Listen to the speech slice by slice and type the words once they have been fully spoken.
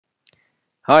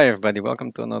Hi everybody,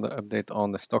 welcome to another update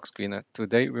on the stock screener.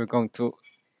 Today we're going to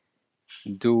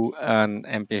do an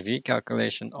NPV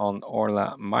calculation on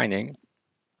Orla mining,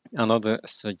 another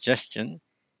suggestion,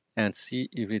 and see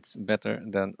if it's better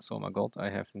than Soma Gold.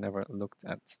 I have never looked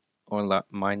at Orla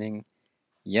mining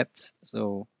yet,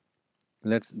 so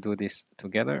let's do this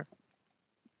together.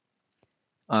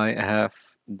 I have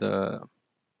the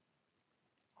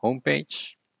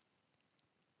homepage.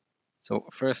 So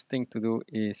first thing to do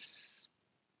is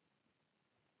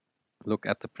look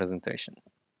at the presentation.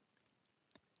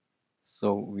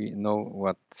 So we know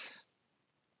what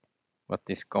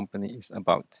this company is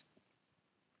about.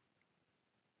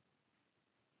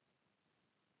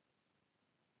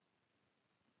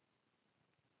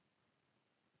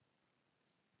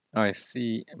 I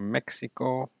see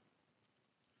Mexico,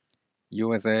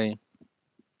 USA,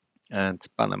 and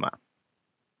Panama.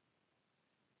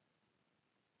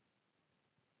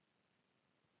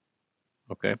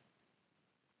 Okay,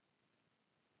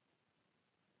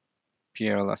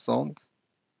 Pierre Lassonde.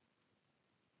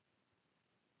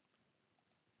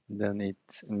 Then it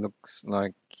looks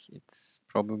like it's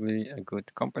probably a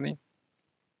good company.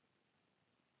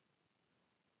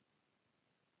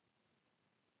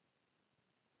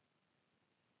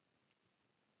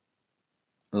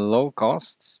 Low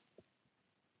cost.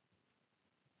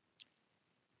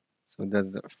 So that's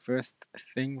the first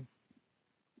thing.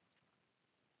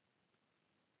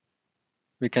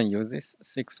 We can use this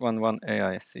 611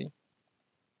 AIC.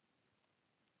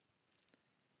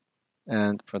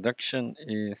 And production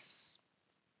is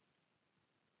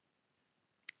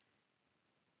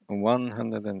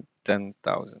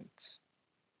 110,000.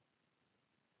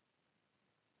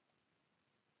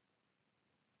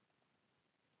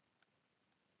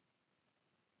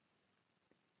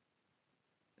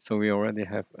 So we already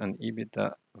have an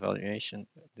EBITDA valuation.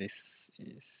 This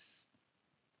is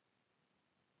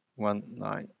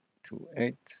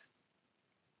 1928.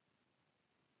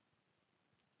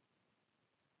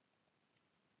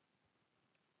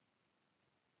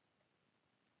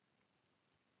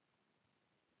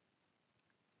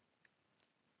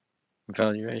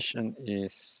 Valuation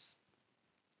is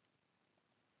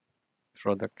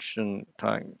production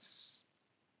times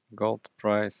gold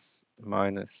price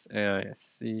minus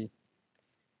AISC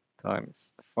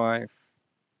times 5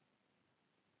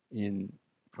 in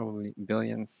probably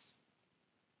billions.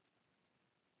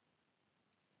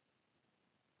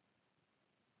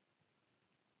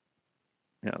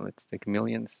 Yeah, let's take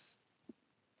millions.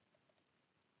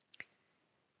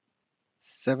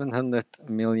 700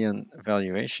 million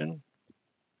valuation.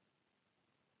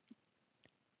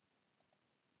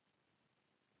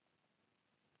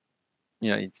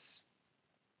 Yeah, it's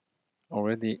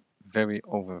already very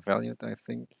overvalued, I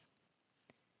think.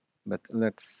 But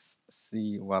let's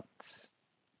see what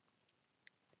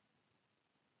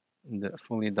the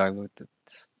fully diluted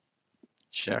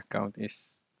share count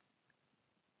is.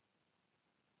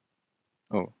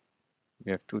 Oh,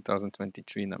 we have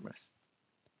 2023 numbers.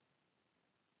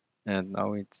 And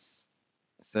now it's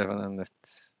 700,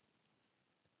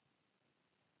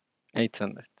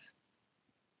 800.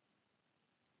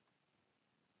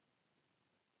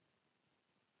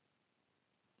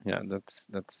 Yeah,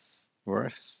 that's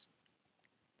worse.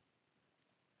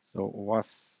 So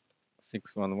was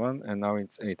 611 and now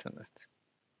it's 800.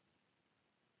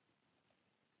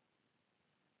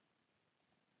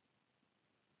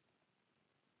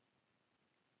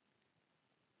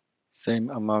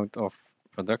 Same amount of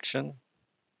production,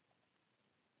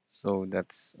 so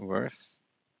that's worse.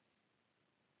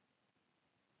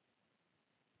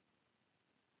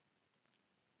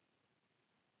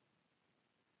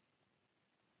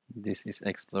 This is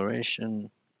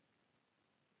exploration,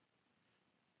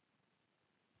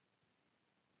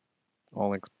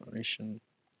 all exploration.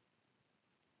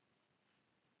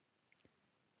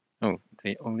 Oh,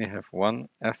 they only have one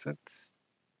asset.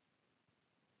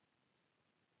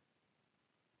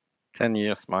 10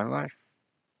 years mine life.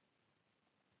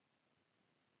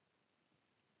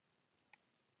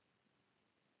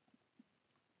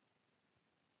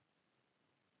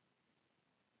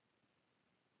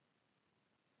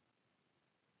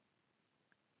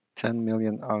 $10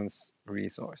 million ounce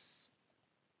resource.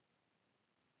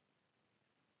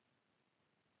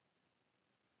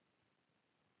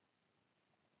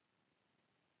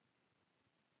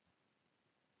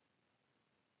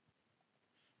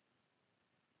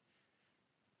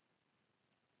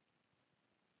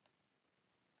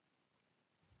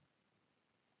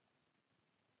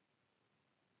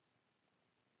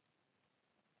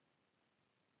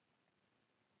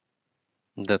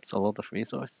 That's a lot of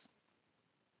resource.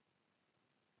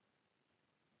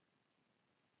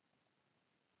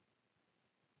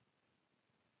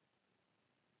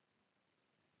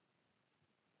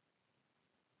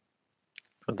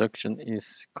 Production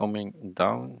is coming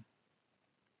down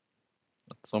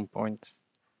at some point.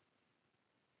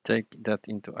 Take that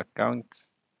into account.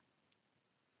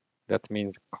 That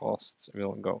means the costs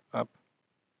will go up.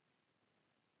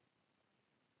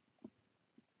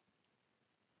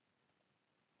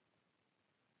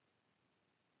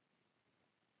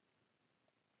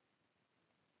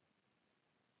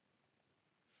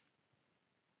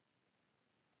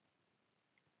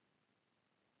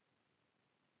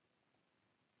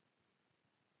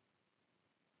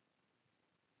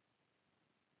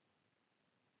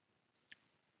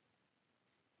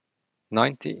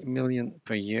 $90 million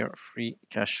per year free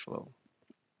cash flow.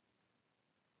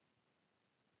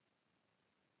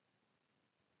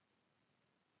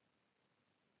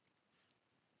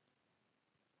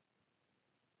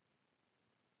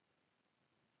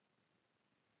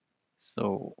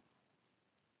 So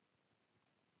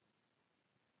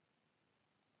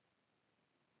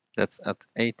that's at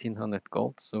 1800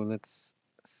 gold. So let's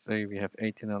say we have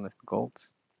 1800 gold.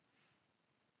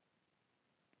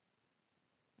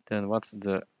 Then what's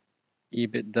the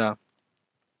EBITDA?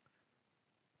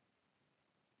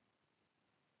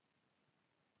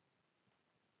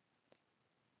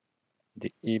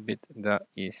 The EBITDA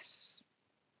is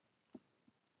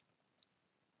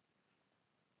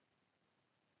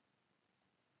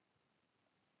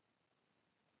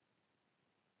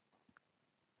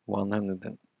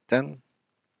 110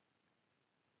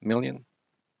 million,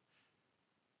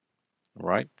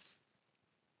 right?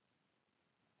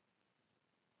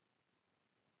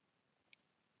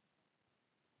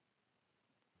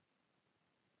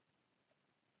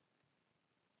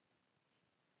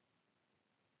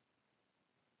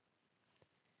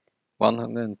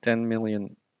 $110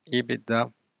 million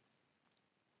EBITDA,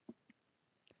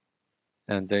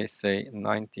 and they say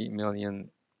 90 million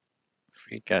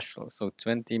free cash flow. So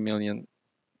 20 million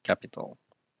capital.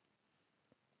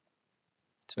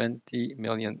 20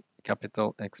 million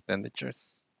capital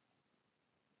expenditures.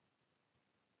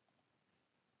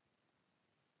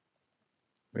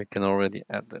 We can already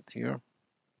add that here.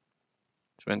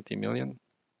 20 million.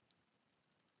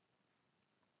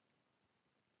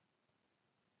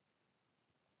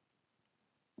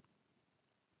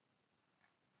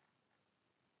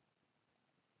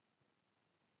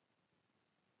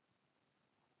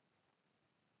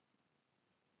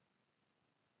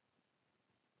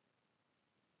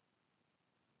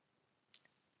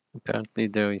 Apparently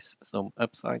there is some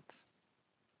upside.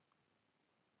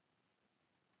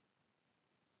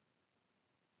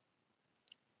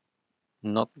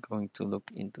 Not going to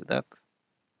look into that.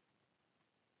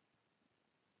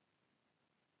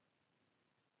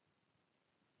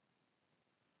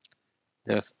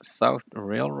 There's South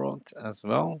Railroad as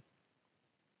well.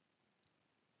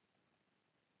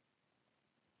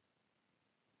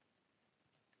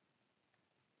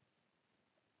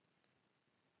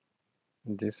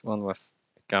 This one was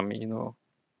Camino.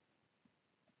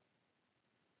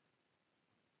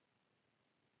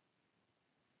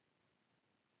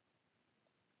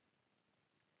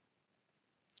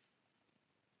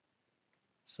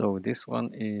 So this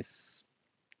one is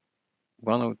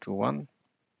 1021.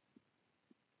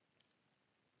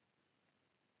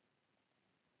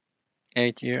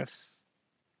 8 years.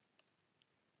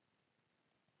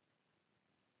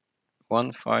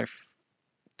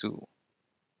 152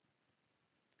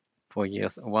 for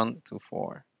years 1 to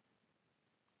 4.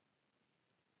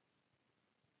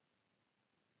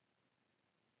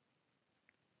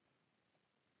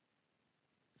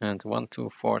 And 1 to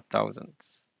 4,000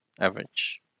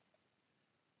 average.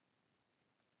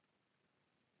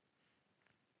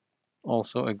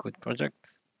 Also a good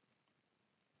project.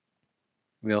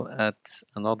 We'll add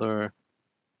another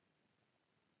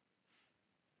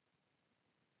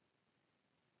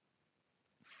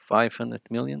 500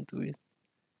 million to it.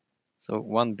 So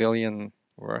 1 billion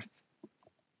worth.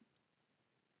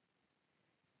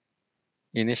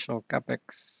 Initial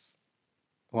capex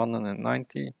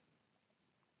 190.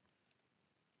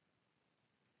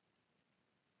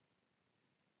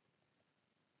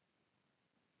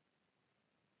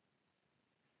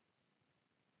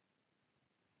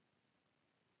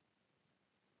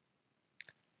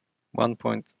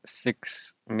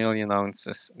 $1.6 million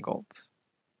ounces gold.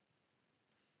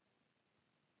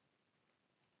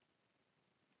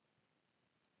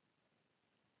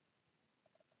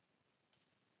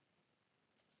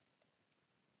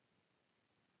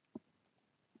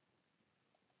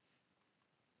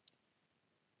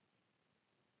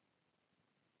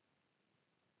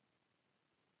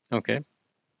 Okay.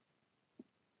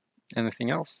 Anything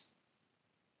else?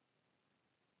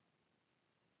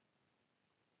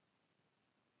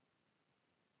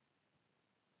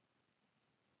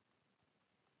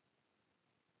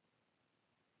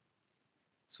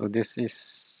 So this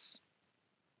is,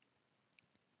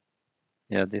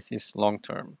 yeah, this is long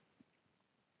term,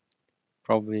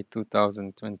 probably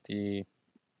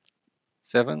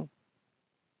 2027.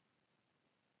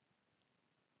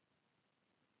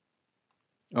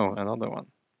 Oh, another one.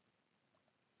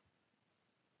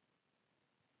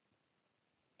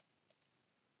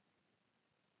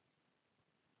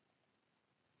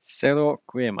 Cerro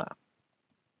Quema.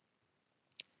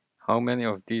 How many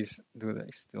of these do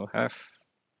they still have?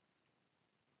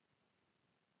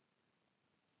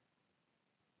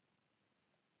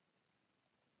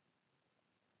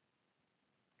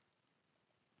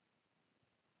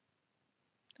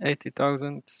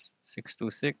 $80,000,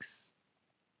 626.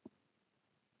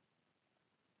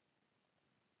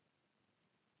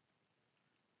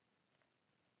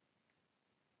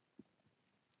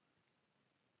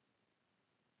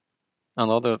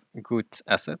 Another good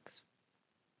asset.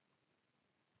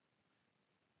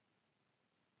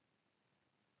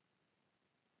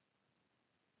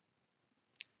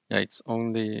 Yeah, it's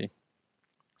only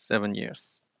 7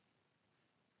 years.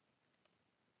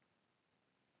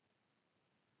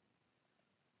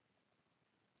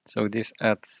 So this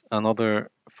adds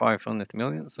another 500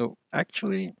 million. So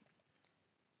actually,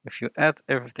 if you add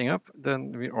everything up,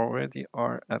 then we already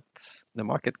are at the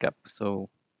market cap. So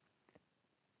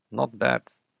not bad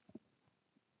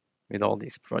with all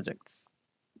these projects.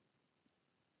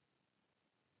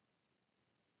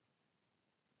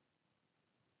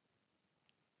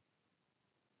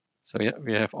 So yeah,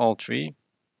 we have all three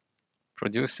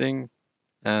producing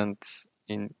and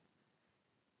in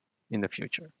the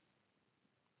future.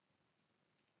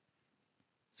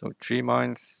 So 3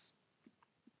 mines,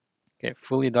 okay,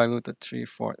 fully diluted 3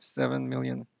 for 7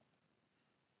 million.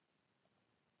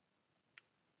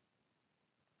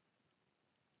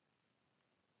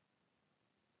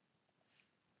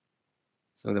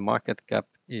 So the market cap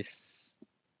is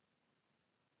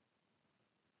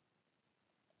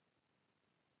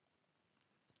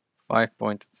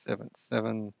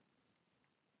 5.77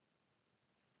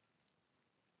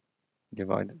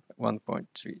 divided by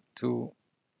 1.32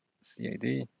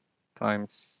 CAD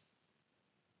times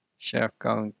share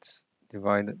count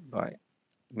divided by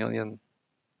million.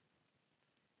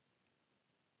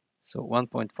 So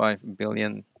 1.5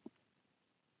 billion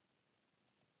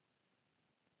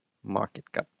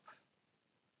market cap.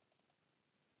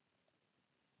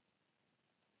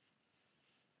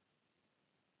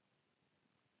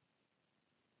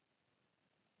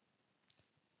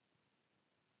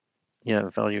 Yeah,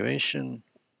 valuation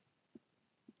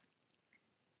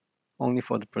only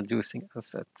for the producing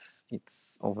asset.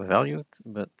 It's overvalued,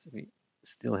 but we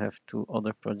still have two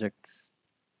other projects.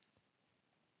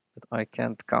 But I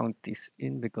can't count this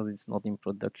in because it's not in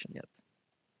production yet.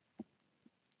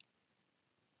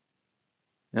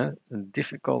 Yeah, a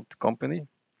difficult company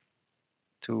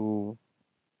to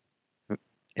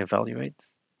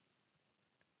evaluate.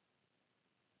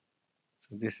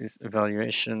 So this is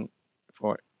evaluation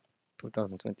for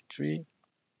 2023.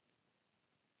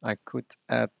 I could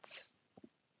add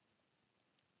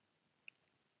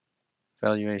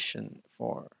valuation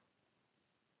for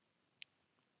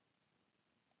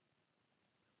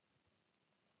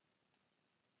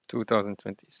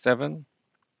 2027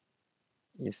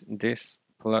 is this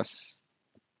plus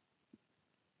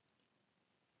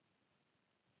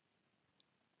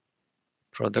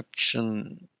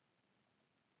production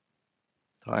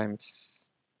times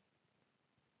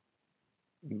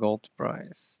gold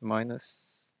price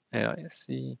minus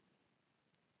AISC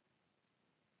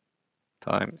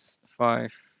times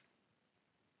 5.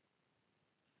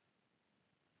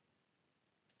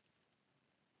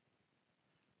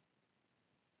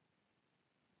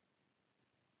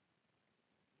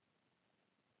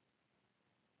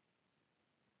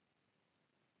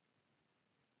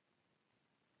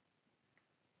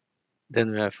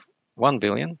 Then we have 1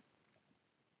 billion.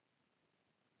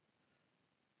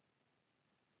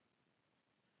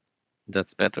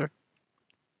 That's better.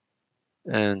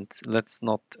 And let's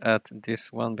not add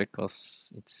this one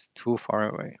because it's too far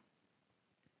away.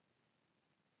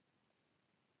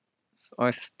 So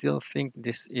I still think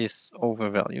this is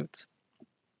overvalued.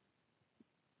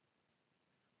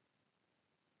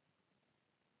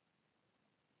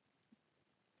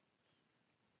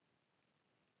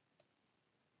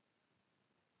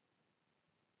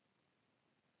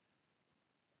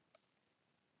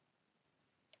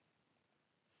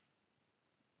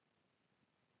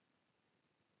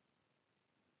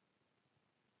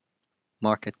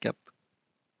 Market cap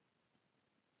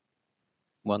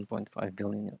 1.5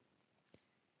 billion.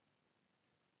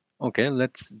 Okay,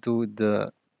 let's do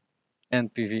the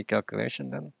NPV calculation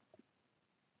then.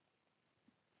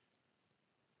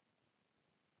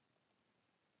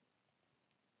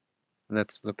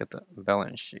 Let's look at the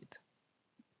balance sheet.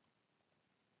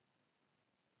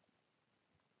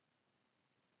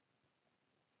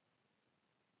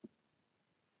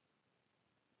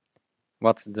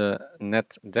 What's the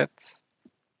net debt?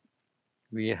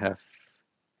 We have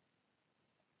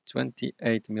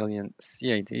 28 million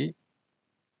CAD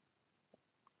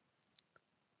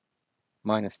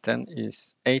minus 10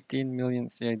 is 18 million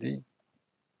CAD.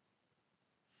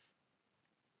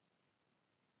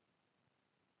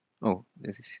 Oh,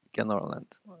 this is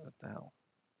Canarland. What the hell?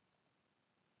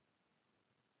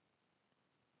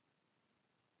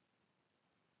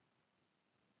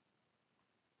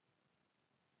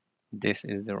 This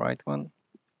is the right one.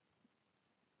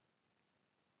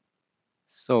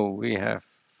 So we have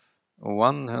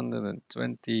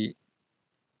 120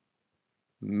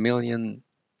 million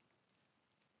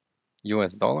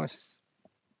US dollars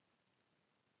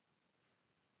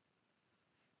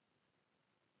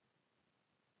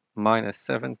minus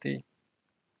 70,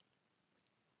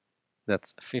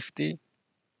 that's 50.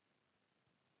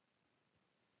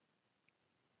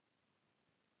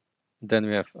 Then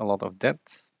we have a lot of debt.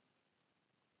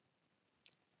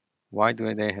 Why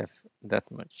do they have that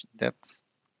much debt?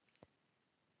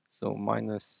 So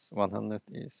minus 100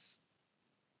 is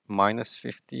minus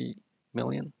 50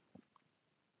 million.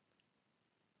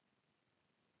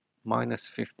 Minus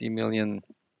 50 million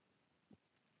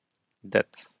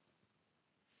debt.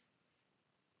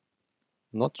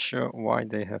 Not sure why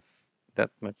they have that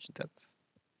much debt.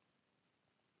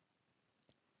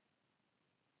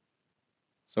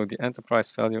 So the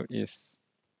enterprise value is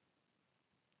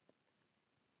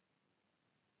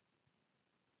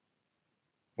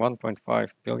 1.5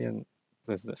 billion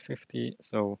plus the 50,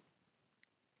 so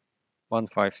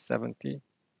 1,570.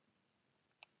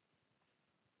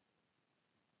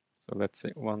 So let's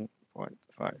say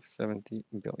 1.570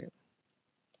 billion.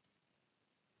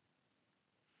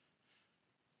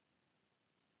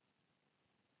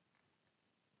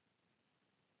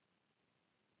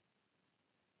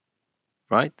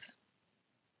 Right?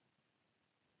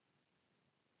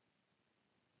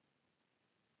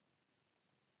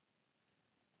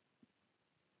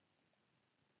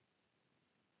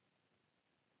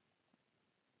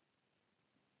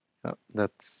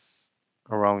 That's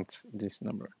around this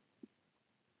number.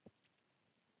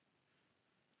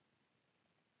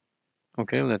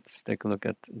 Okay, let's take a look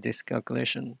at this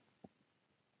calculation.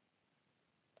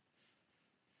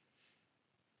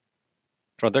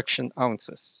 Production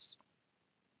ounces.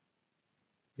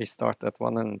 We start at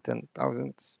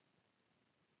 110,000.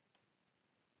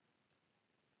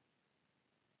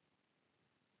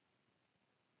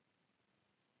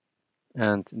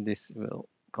 And this will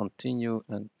continue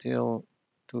until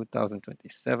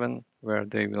 2027, where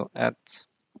they will add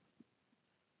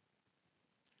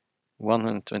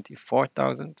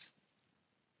 124,000.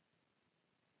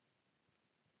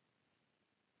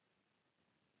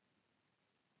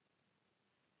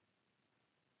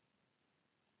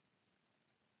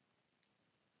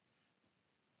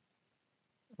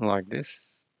 Like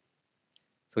this.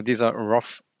 So these are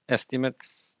rough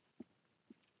estimates.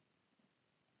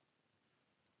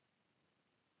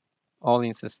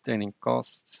 All-in sustaining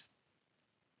costs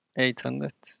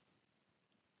 800.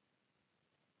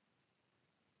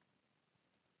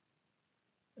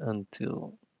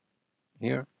 Until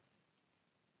here.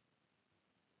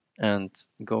 And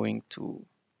going to,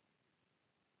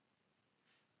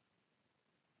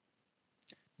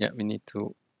 we need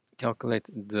to calculate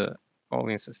the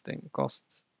all-in sustaining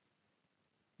costs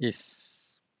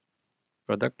is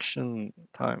production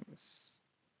times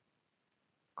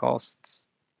cost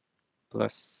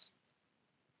plus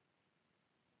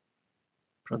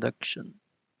production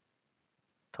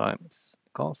times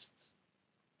cost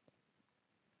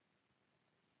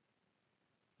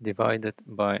divided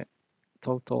by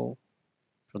total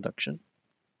production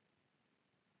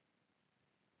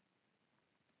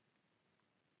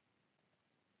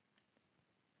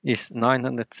is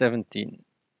 917.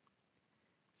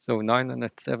 So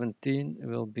 917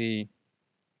 will be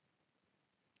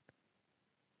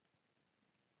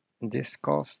this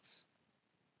cost.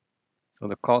 So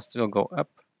the cost will go up.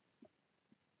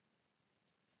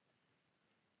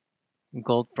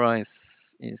 Gold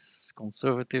price is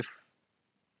conservative.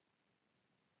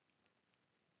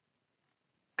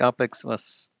 Capex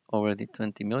was already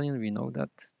 20 million, we know that.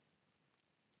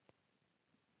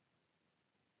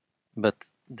 But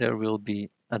there will be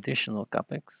additional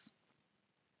capex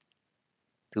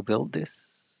to build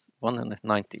this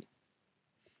 190.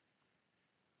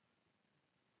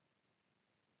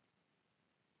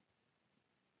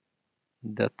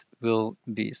 That will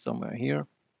be somewhere here.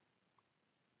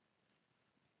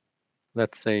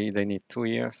 Let's say they need 2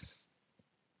 years.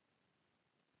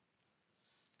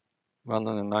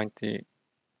 190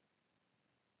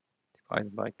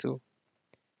 divided by 2.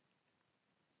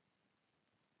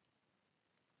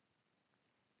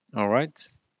 All right.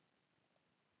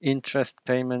 Interest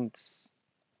payments.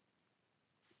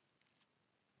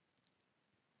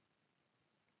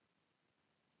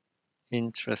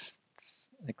 Interest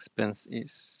expense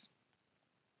is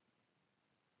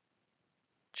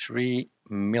 3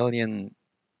 million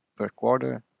per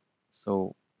quarter.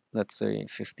 So let's say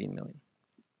 15 million.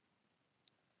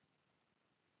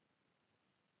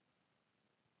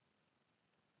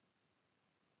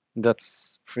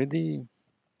 That's pretty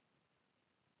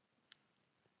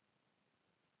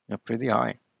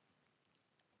high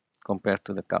compared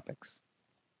to the capex.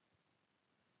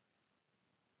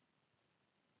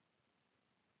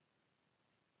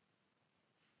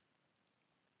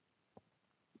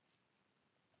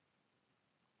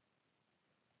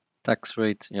 Tax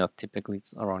rate, yeah, typically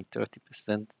it's around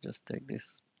 30%. Just take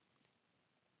this.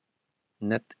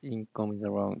 Net income is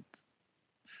around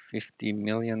 50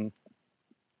 million.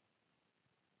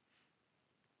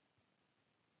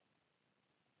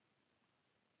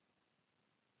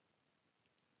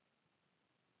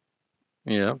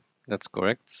 Yeah, that's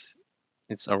correct.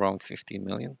 It's around 15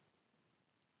 million.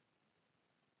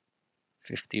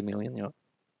 50 million, yeah.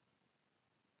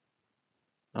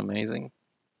 Amazing.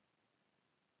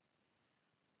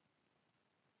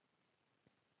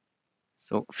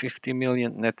 So 50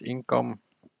 million net income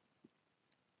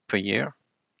per year,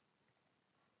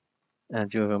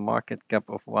 and you have a market cap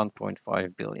of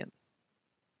 1.5 billion.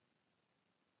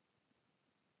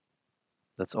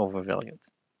 That's overvalued.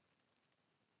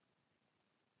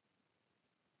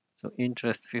 So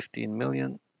interest 15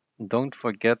 million. Don't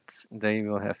forget they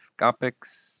will have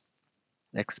capex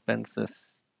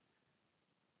expenses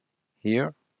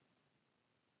here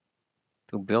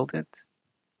to build it.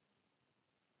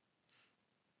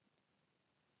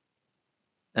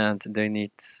 And they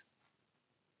need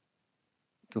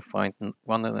to find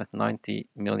 $190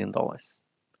 million.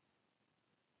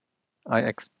 I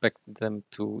expect them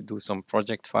to do some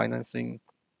project financing,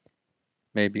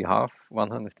 maybe half,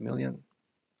 100 million.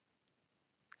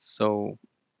 So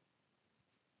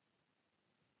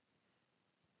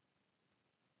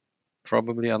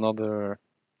probably another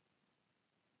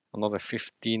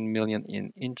 15 million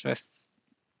in interest.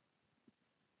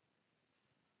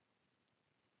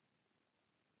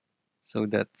 So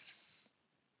that's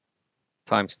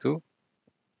times 2.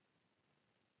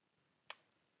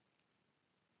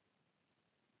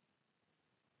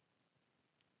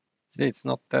 See, it's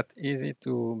not that easy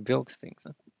to build things.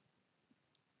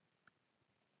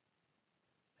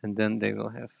 And then they will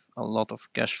have a lot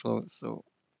of cash flow. So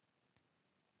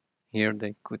here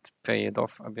they could pay it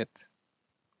off a bit.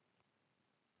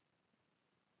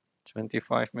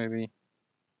 25 maybe.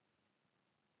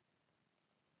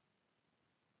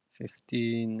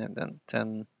 15 and then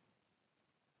 10.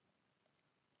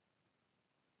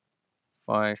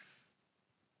 5.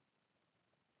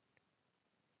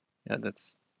 Yeah,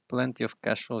 that's plenty of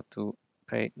cash flow to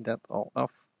pay that all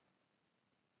off.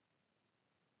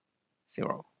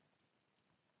 0.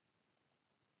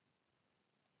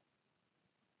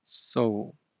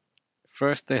 So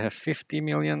first they have 50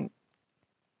 million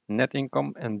net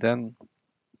income, and then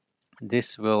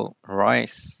this will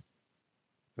rise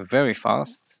very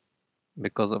fast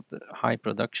because of the high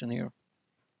production here,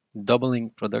 doubling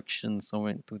production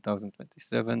somewhere in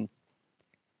 2027.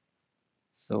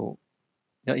 So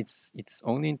yeah, it's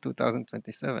only in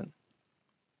 2027.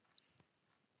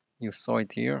 You saw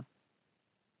it here.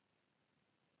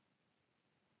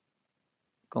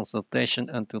 Consultation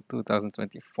until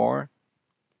 2024,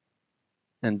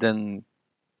 and then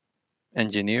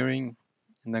engineering,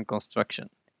 and then construction,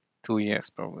 2 years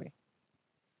probably.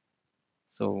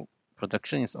 So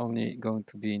production is only going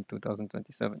to be in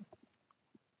 2027.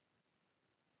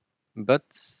 But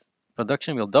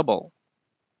production will double,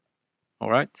 all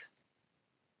right?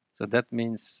 So that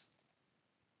means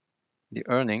the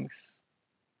earnings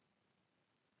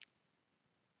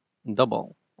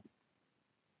double.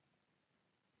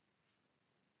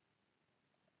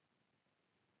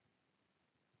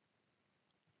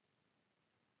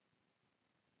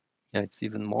 Yeah, it's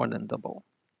even more than double.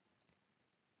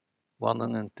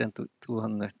 110 to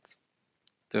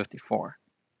 234.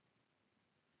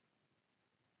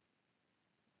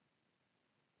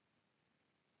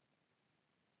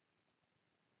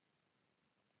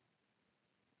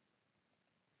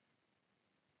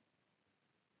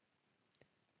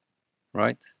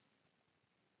 Right?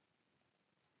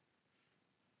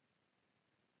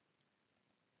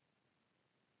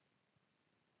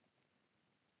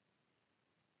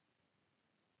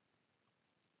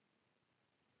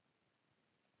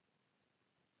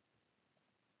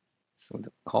 So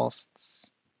the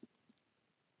costs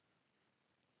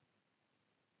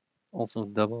also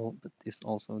double, but this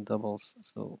also doubles,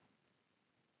 so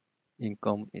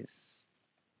income is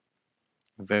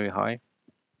very high.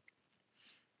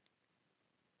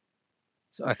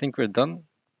 So I think we're done.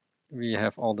 We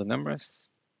have all the numbers.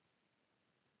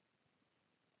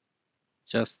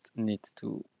 Just need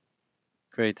to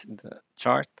create the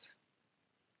chart.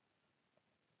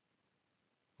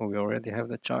 We already have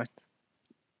the chart.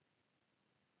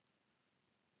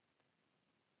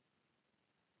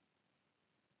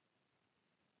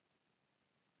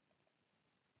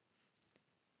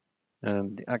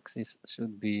 The axis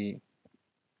should be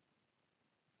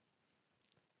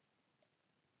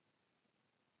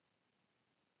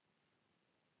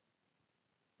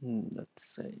let's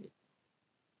say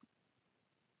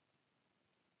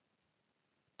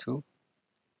 2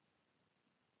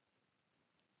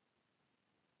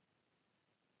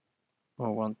 or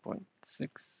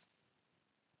 1.6.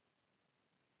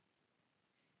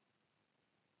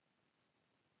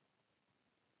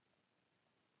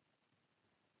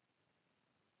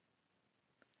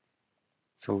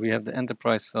 So we have the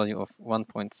enterprise value of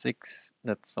 1.6,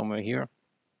 that's somewhere here.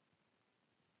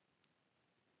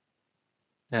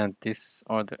 And these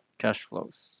are the cash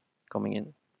flows coming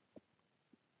in.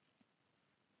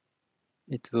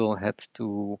 It will head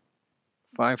to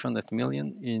 500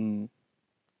 million in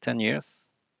 10 years.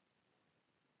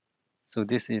 So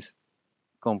this is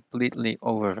completely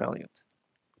overvalued.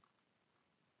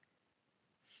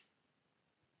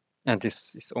 And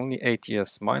this is only 8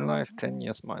 years mine life, 10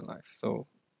 years mine life, so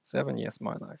 7 years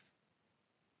mine life.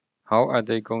 How are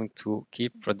they going to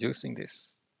keep producing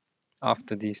this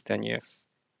after these 10 years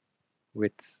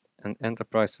with an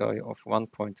enterprise value of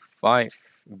 1.5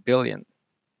 billion?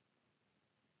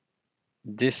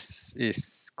 This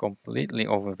is completely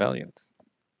overvalued.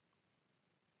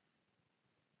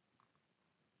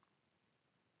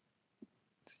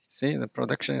 See, the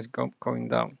production is going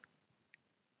down.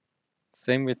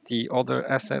 Same with the other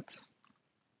assets.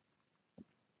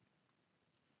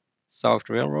 South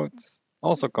Railroad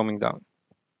also coming down.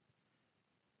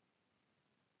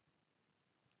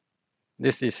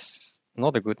 This is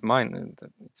not a good mine, and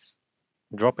it's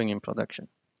dropping in production.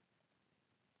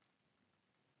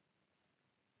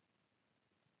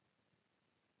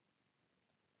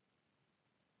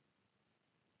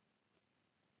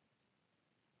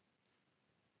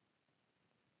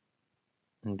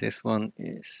 And this one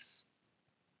is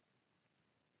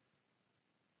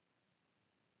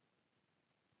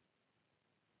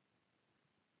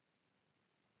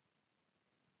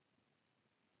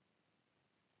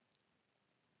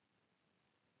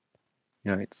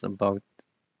yeah, it's about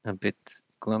a bit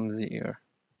clumsy here.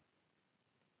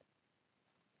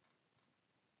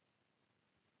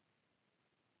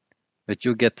 But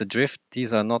you get the drift.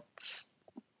 These are not.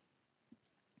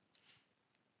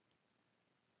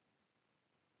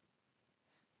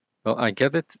 Well, I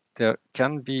get it. There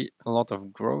can be a lot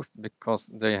of growth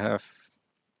because they have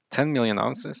 10 million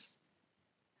ounces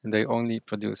and they only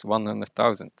produce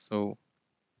 100,000. So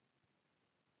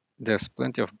there's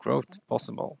plenty of growth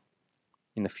possible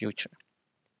in the future.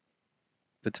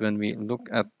 But when we look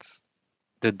at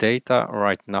the data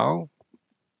right now,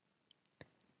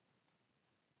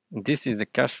 this is the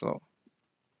cash flow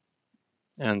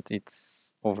and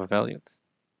it's overvalued.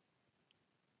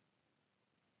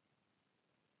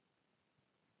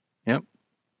 Yep.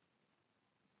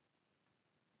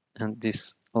 And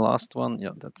this last one, yeah,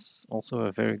 that's also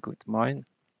a very good mine,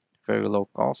 very low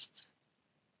cost.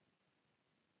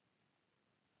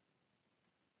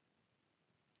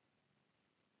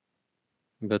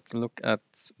 But look at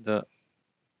the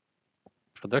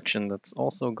production, that's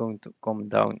also going to come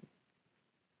down.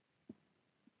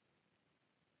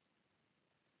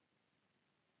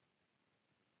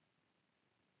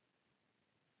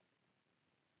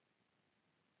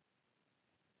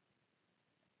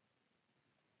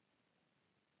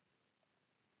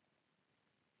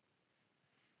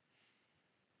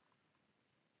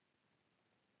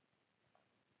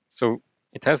 So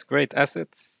it has great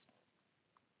assets,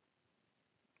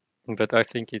 but I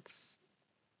think it's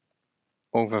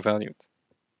overvalued.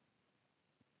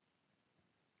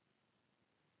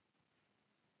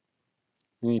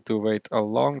 You need to wait a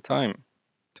long time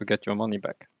to get your money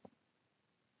back.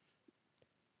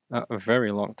 A very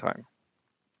long time.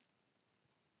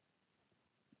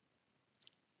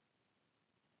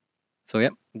 So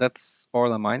yeah, that's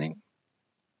Orla mining.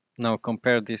 Now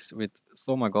compare this with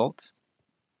Soma Gold.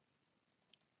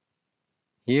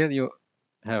 Here you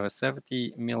have a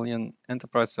 70 million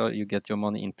enterprise value, you get your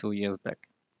money in 2 years back.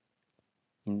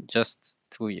 In just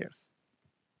 2 years.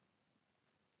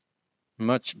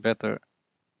 much better,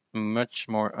 much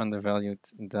more undervalued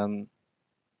than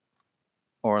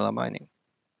Orla mining,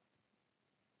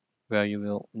 where you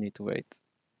will need to wait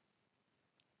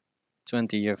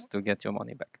 20 years to get your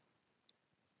money back.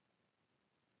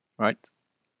 Right?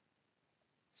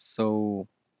 So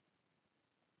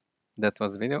that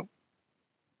was the video,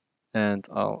 and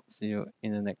I'll see you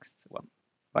in the next one.